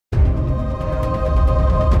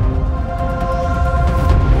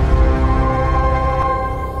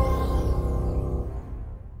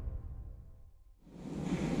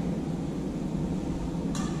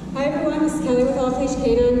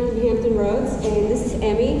and this is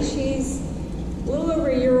Emmy. She's a little over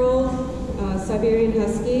a year old, Siberian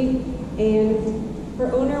Husky, and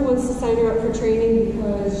her owner wants to sign her up for training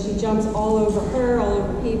because she jumps all over her, all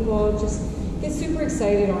over people, just gets super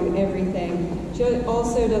excited on everything. She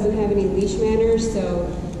also doesn't have any leash manners, so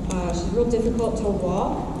she's real difficult to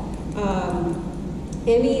walk.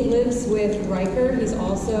 Emmy lives with Riker. He's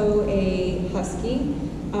also a Husky,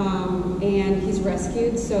 and he's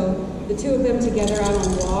rescued, so the two of them together out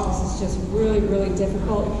on walks is just really, really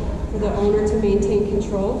difficult for the owner to maintain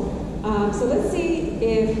control. So let's see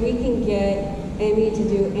if we can get Emmy to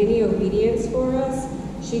do any obedience for us.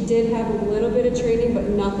 She did have a little bit of training, but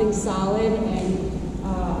nothing solid, and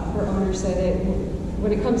her owner said that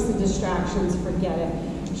when it comes to distractions, forget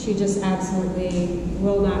it. She just absolutely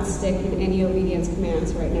will not stick in any obedience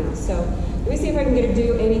commands right now. So let me see if I can get her to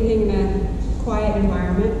do anything in a quiet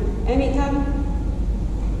environment. Emmy, come.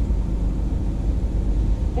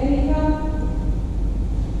 Emmy, come.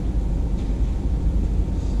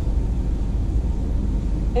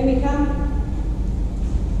 Emmy, come.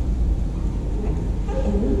 Hi,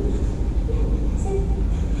 Emmy. Sit.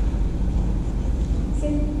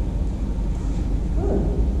 Sit.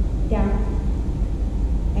 Good. Down.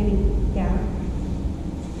 Emmy, down.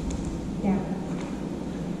 Down.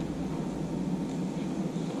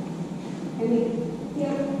 Emmy,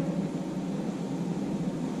 here.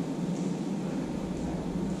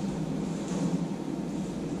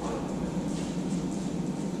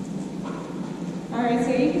 All right,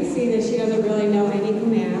 so you can see that she doesn't really know any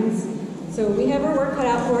commands. So we have her work cut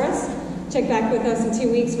out for us. Check back with us in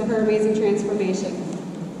 2 weeks for her amazing transformation.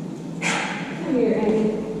 Come here,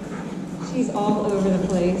 Emmy. She's all over the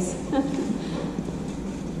place.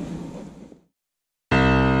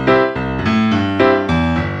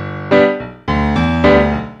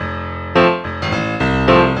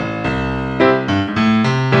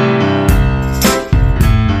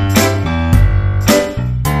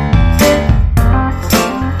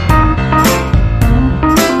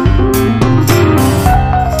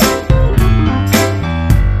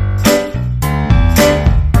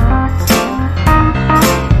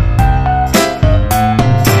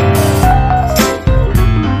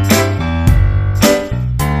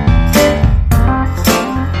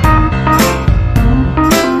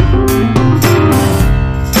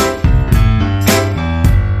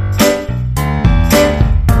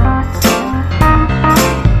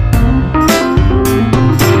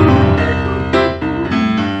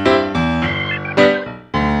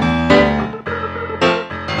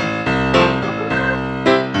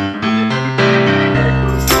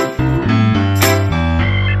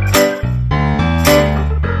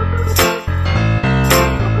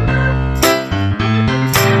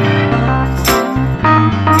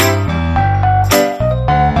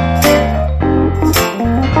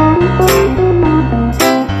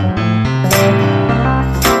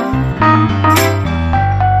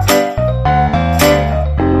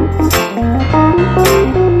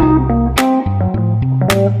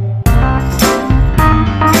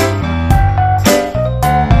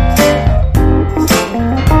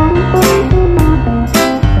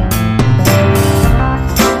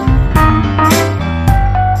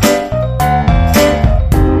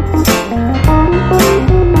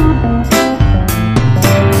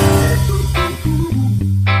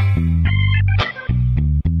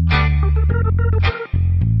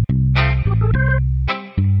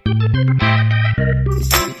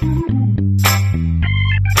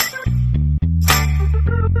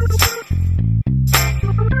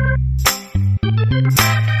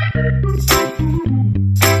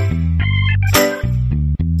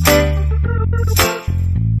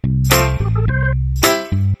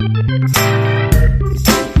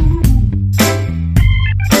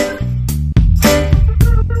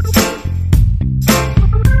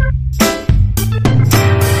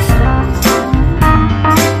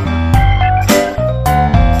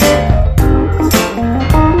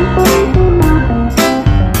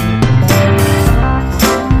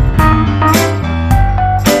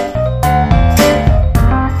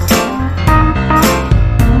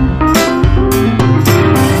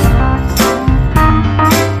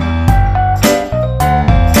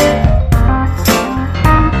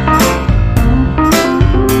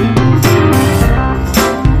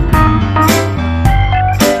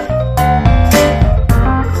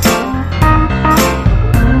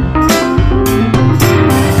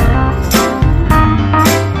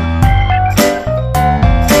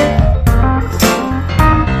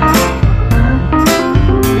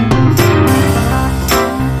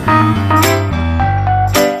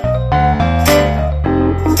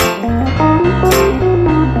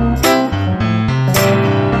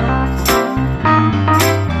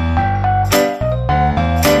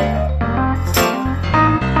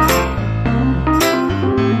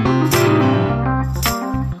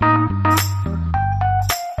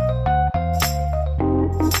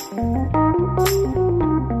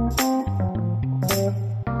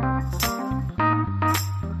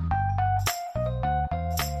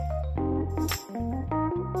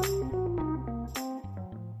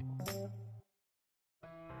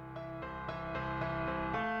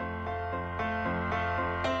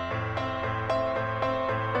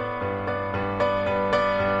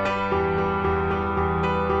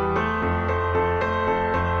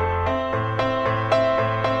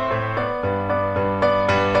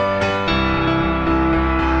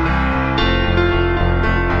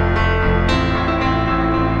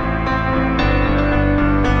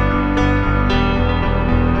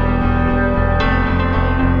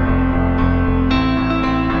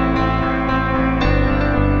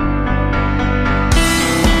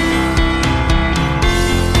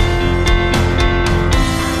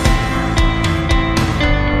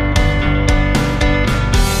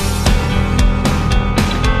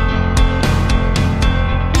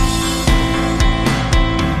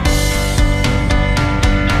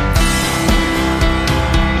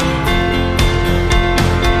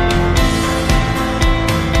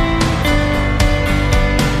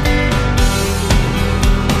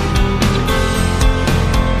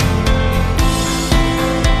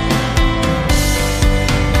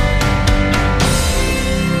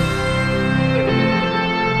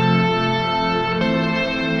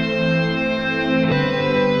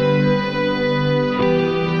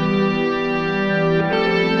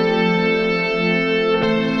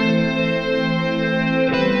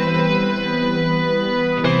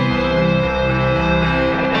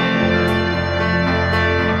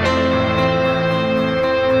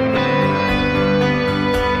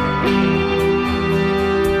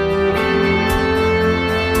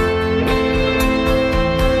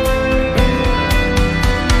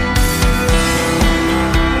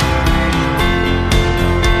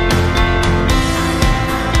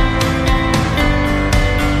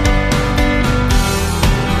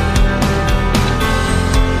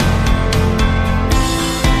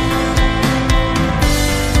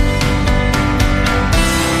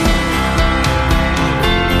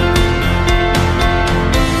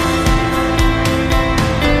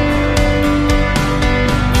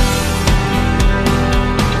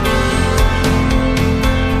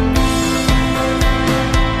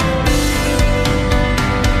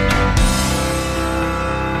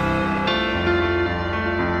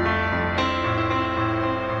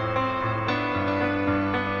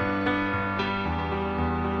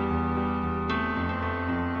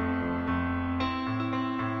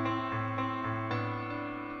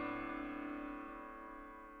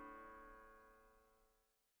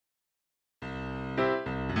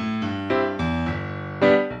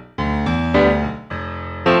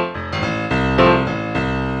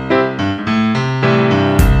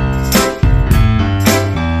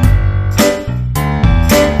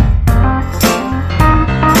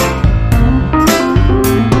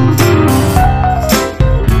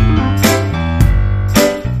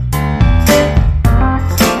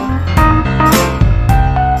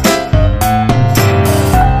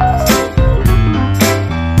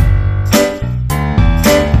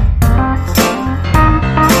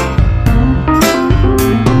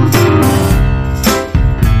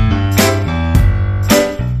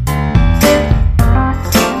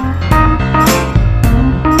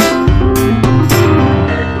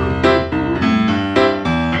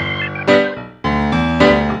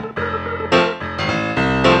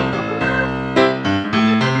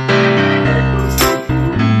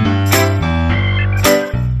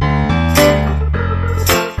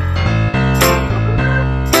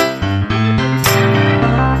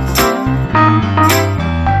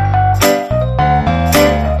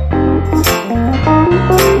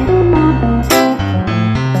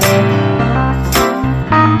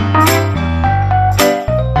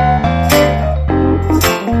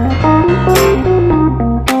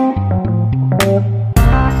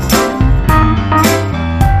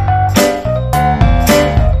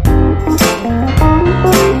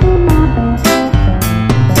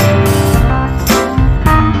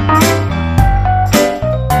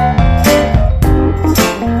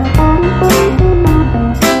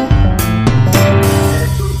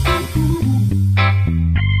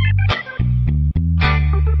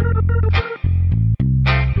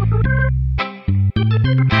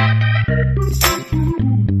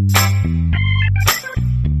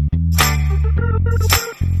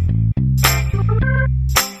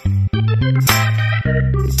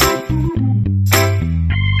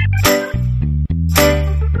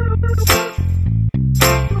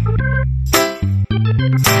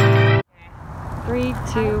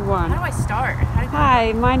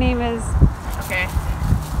 Hi, my name is... Okay.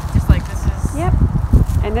 Just like this is... Yep.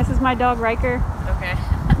 And this is my dog, Riker. Okay.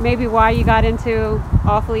 Maybe why you got into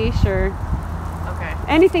off-leash or... Okay.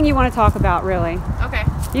 Anything you want to talk about, really. Okay.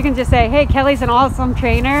 You can just say, hey, Kelly's an awesome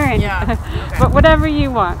trainer, and yeah. Okay. but whatever you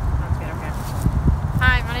want. Sounds good, okay.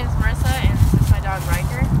 Hi, my name is Marissa, and this is my dog,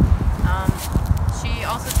 Riker. She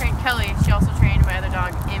also trained Kelly. She also trained my other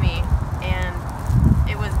dog, Emmy, and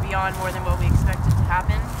it was beyond more than what we expected to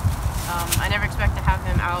happen. I never expect to have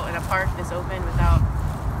him out in a park this open without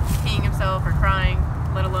peeing himself or crying,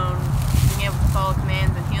 let alone being able to follow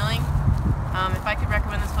commands and healing. If I could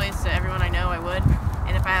recommend this place to everyone I know, I would.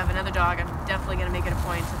 And if I have another dog, I'm definitely going to make it a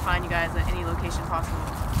point to find you guys at any location possible.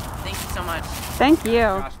 Thank you so much. Thank you.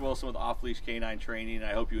 Josh Wilson with Off-Leash Canine Training.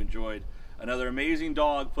 I hope you enjoyed another amazing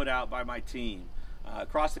dog put out by my team.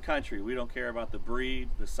 Across the country, we don't care about the breed,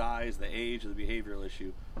 the size, the age, or the behavioral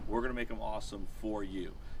issue. We're going to make them awesome for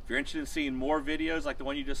you. If you're interested in seeing more videos like the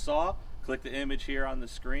one you just saw, click the image here on the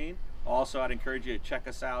screen. Also, I'd encourage you to check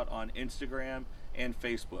us out on Instagram and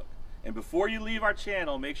Facebook. And before you leave our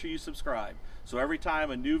channel, make sure you subscribe. So every time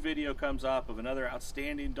a new video comes up of another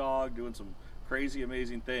outstanding dog doing some crazy,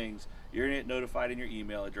 amazing things, you're going to get notified in your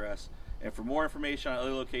email address. And for more information on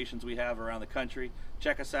other locations we have around the country,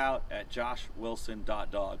 check us out at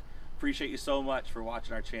joshwilson.dog. Appreciate you so much for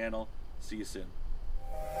watching our channel. See you soon.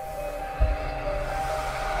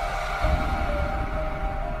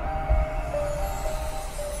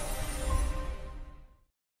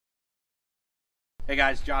 Hey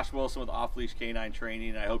guys, Josh Wilson with Off-Leash Canine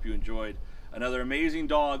Training. I hope you enjoyed another amazing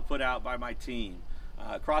dog put out by my team.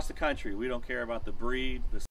 Across the country, we don't care about the breed, the